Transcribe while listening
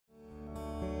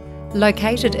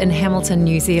Located in Hamilton,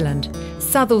 New Zealand,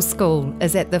 Southwell School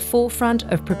is at the forefront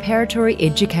of preparatory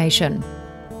education.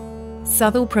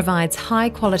 Southwell provides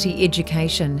high-quality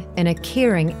education in a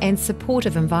caring and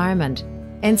supportive environment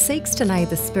and seeks to lay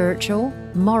the spiritual,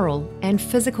 moral and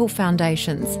physical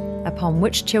foundations upon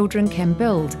which children can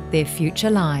build their future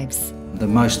lives. The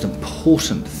most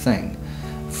important thing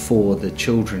for the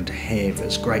children to have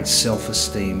is great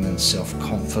self-esteem and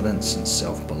self-confidence and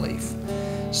self-belief.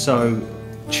 So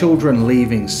children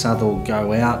leaving Southwell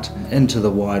go out into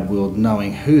the wide world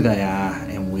knowing who they are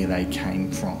and where they came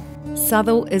from.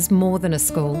 Southwell is more than a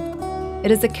school.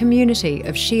 It is a community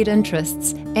of shared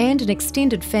interests and an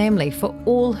extended family for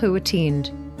all who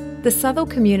attend. The Southwell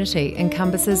community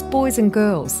encompasses boys and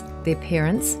girls, their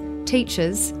parents,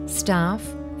 teachers, staff,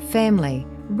 family,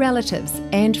 relatives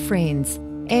and friends,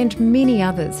 and many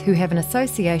others who have an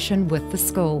association with the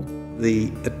school.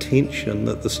 The attention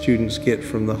that the students get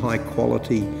from the high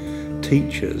quality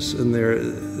teachers, and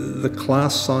the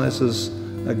class sizes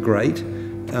are great,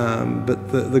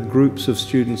 but the groups of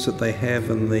students that they have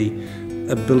and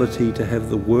the ability to have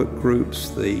the work groups,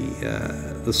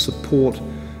 the support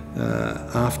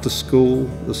after school,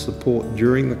 the support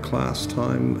during the class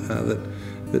time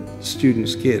that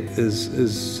students get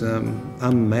is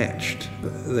unmatched.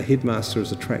 The headmaster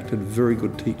has attracted very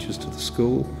good teachers to the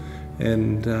school,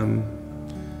 and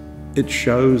it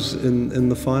shows in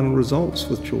the final results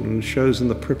with children. It shows in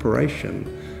the preparation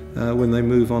when they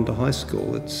move on to high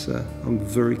school. I'm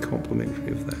very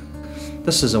complimentary of that.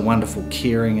 This is a wonderful,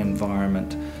 caring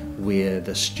environment where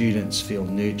the students feel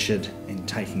nurtured and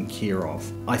taken care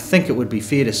of. I think it would be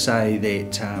fair to say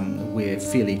that we're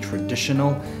fairly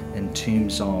traditional in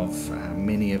terms of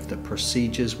many of the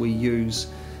procedures we use.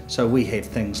 So we have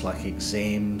things like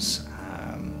exams,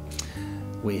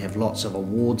 we have lots of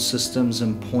award systems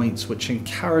and points which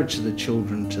encourage the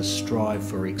children to strive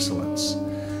for excellence.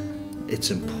 It's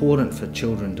important for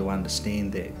children to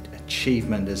understand that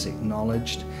achievement is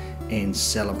acknowledged and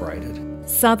celebrated.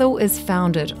 Southwell is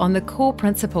founded on the core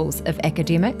principles of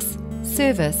academics,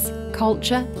 service,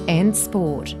 culture and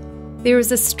sport. There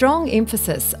is a strong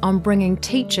emphasis on bringing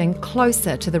teaching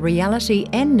closer to the reality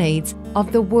and needs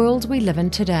of the world we live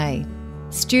in today.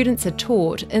 Students are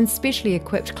taught in specially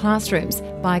equipped classrooms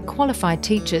by qualified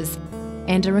teachers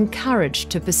and are encouraged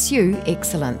to pursue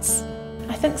excellence.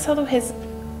 I think Southwell has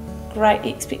great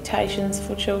expectations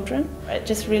for children. It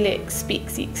just really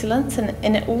expects excellence,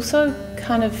 and it also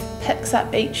kind of picks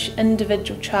up each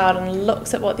individual child and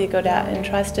looks at what they're good at and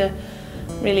tries to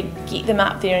really get them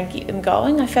up there and get them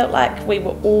going. I felt like we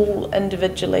were all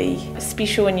individually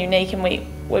special and unique, and we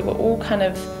were all kind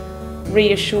of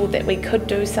reassured that we could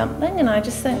do something, and I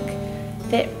just think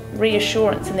that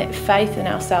reassurance and that faith in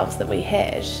ourselves that we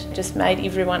had just made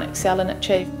everyone excel and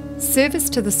achieve. Service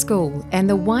to the school and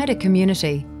the wider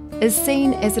community is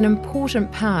seen as an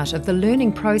important part of the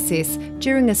learning process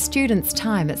during a student's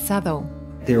time at Southwell.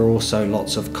 There are also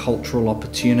lots of cultural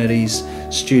opportunities,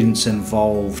 students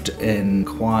involved in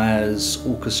choirs,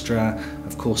 orchestra.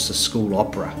 Of course, the school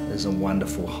opera is a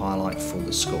wonderful highlight for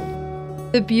the school.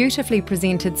 The beautifully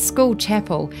presented school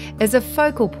chapel is a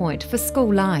focal point for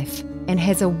school life and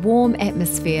has a warm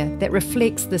atmosphere that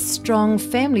reflects the strong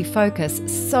family focus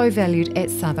so valued at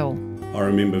Southwell. I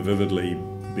remember vividly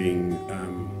being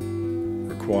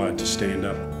required to stand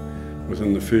up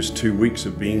within the first 2 weeks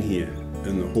of being here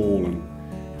in the hall and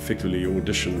effectively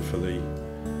audition for the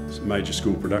major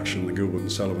school production, the Gilbert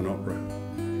and Sullivan Opera.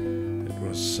 It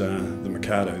was the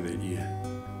Mikado that year,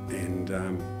 and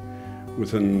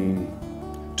within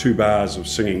 2 bars of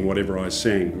singing whatever I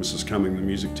sang, Mrs. Cumming, the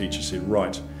music teacher, said,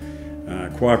 "Right,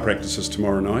 choir practices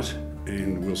tomorrow night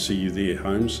and we'll see you there,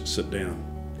 Holmes, sit down."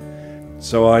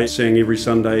 So I sang every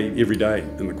Sunday, every day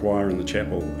in the choir in the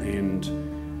chapel, and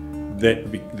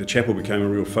the chapel became a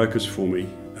real focus for me.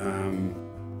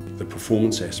 The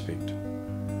performance aspect.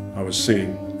 I was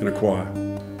singing in a choir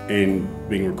and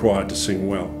being required to sing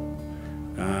well,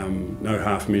 no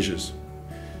half measures.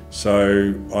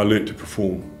 So I learnt to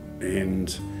perform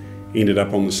and ended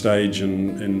up on the stage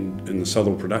in the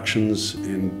Southwell productions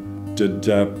and did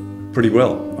pretty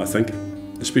well, I think,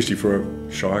 especially for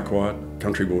a shy, quiet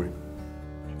country boy.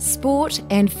 Sport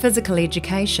and physical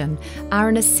education are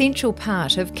an essential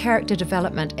part of character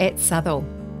development at Southwell.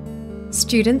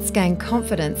 Students gain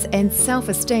confidence and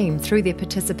self-esteem through their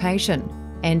participation,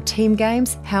 and team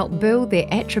games help build their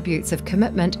attributes of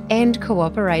commitment and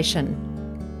cooperation.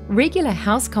 Regular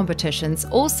house competitions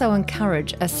also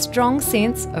encourage a strong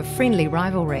sense of friendly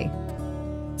rivalry.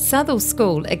 Southwell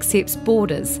School accepts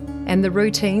boarders, and the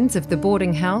routines of the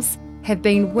boarding house have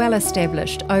been well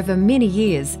established over many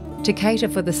years to cater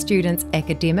for the students'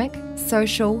 academic,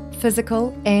 social,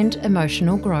 physical and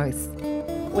emotional growth.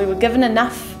 We were given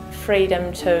enough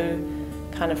freedom to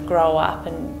kind of grow up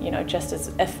and, just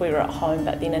as if we were at home,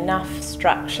 but then enough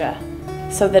structure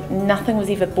so that nothing was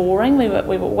ever boring. We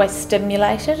were always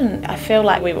stimulated, and I feel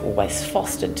like we were always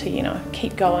fostered to,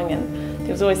 keep going, and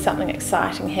there was always something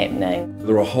exciting happening.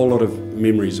 There are a whole lot of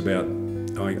memories about,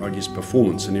 I guess,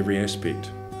 performance in every aspect,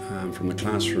 from the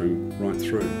classroom right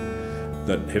through,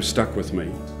 that have stuck with me.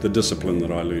 The discipline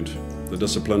that I learnt, the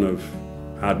discipline of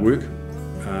hard work,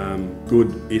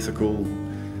 good ethical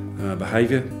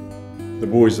behaviour. The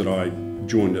boys that I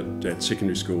joined at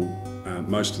secondary school,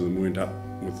 most of them weren't up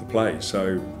with the play,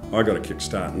 so I got a kick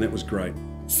start, and that was great.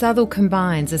 Southwell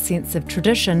combines a sense of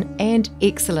tradition and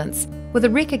excellence with a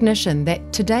recognition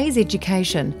that today's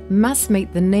education must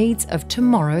meet the needs of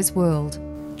tomorrow's world.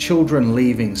 Children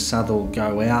leaving Southwell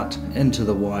go out into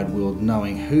the wide world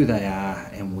knowing who they are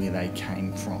and where they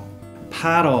came from.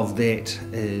 Part of that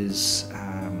is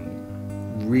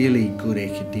really good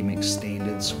academic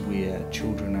standards where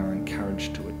children are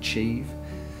encouraged to achieve,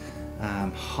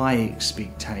 high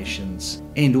expectations,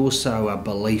 and also a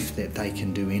belief that they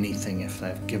can do anything if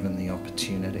they've given the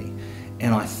opportunity.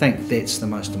 And I think that's the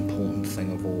most important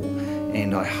thing of all,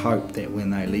 and I hope that when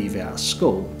they leave our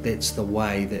school, that's the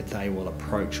way that they will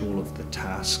approach all of the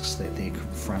tasks that they're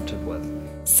confronted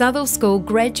with. Southwell School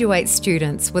graduates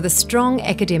students with a strong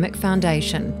academic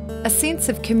foundation, a sense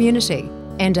of community,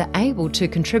 and are able to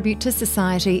contribute to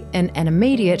society in an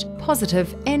immediate,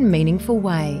 positive and meaningful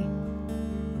way.